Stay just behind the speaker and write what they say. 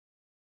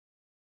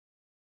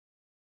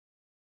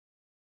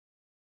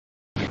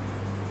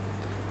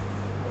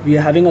We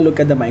are having a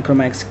look at the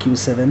Micromax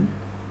Q7.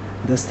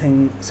 This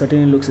thing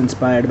certainly looks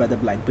inspired by the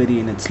BlackBerry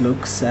in its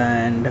looks,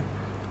 and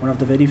one of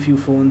the very few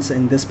phones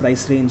in this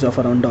price range of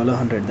around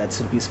 $100, that's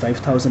rupees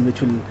 5,000,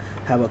 which will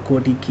have a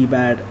QWERTY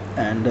keypad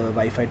and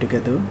Wi-Fi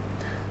together.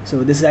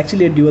 So this is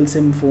actually a dual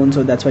SIM phone,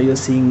 so that's why you're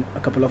seeing a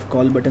couple of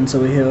call buttons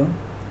over here.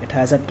 It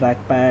has a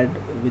trackpad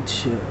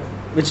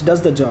which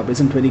does the job.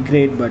 Isn't very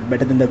great, but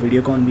better than the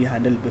Videocon we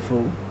handled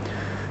before.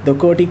 The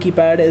QWERTY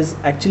keypad is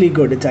actually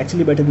good. It's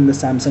actually better than the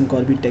Samsung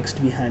Corby Text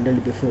we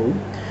handled before,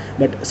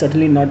 but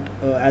certainly not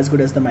as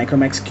good as the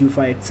Micromax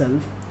Q5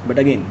 itself. But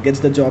again, gets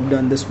the job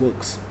done. This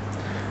works.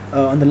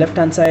 On the left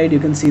hand side, you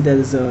can see there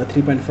is a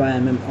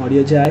 3.5mm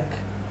audio jack.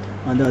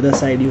 On the other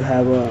side, you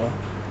have a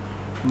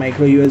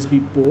micro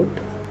USB port.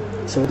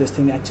 So this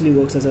thing actually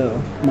works as a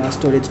mass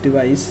storage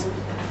device.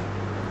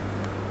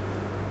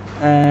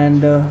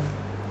 And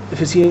if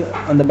you see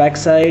on the back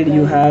side,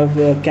 you have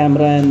a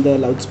camera and the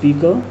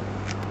loudspeaker.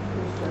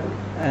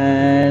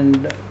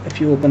 And if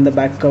you open the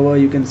back cover,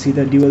 you can see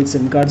the dual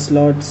SIM card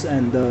slots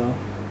and the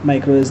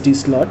micro SD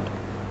slot.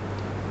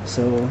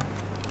 So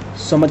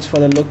much for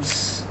the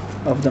looks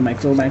of the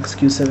Micromax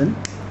Q7.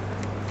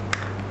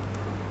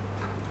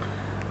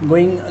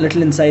 Going a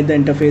little inside the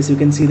interface, you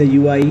can see the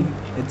UI.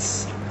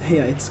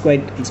 It's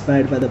quite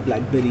inspired by the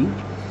BlackBerry.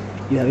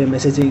 You have your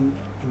messaging,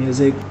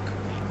 music,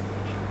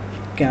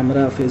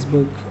 camera,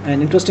 Facebook,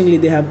 and interestingly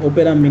they have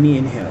Opera Mini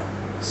in here.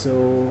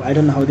 So I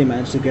don't know how they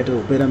managed to get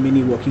Opera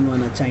Mini working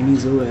on a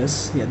Chinese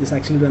OS. Yeah, this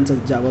actually runs a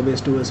Java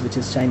based OS which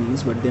is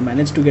Chinese, but they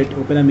managed to get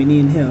Opera Mini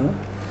in here.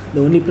 The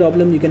only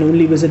problem, you can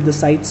only visit the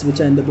sites which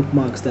are in the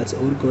bookmarks. That's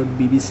Orkut,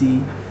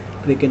 BBC,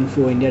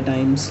 Cricinfo, India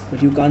Times,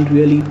 but you can't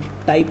really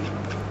type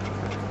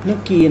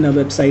key in a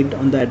website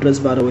on the address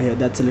bar over here.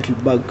 That's a little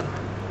bug.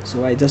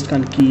 So I just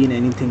can't key in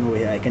anything over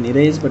here. I can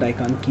erase, but I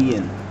can't key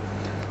in.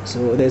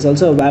 So there's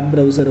also a web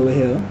browser over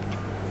here.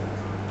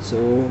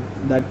 So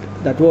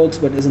that works,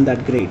 but isn't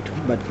that great.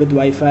 But with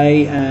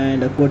Wi-Fi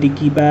and a QWERTY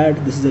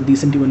keypad, this is a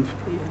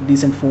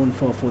decent phone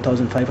for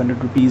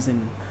 4,500 rupees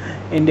in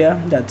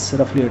India. That's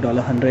roughly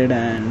 $100,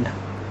 and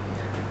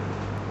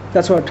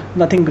that's what.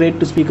 Nothing great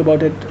to speak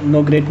about it.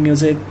 No great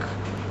music.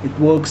 It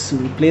works,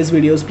 plays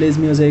videos, plays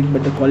music,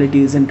 but the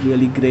quality isn't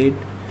really great.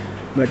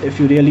 But if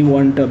you really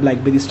want a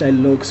BlackBerry style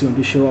looks, you want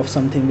to show off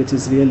something which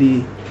is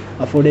really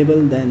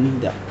affordable, then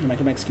yeah, the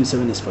Micromax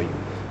Q7 is for you.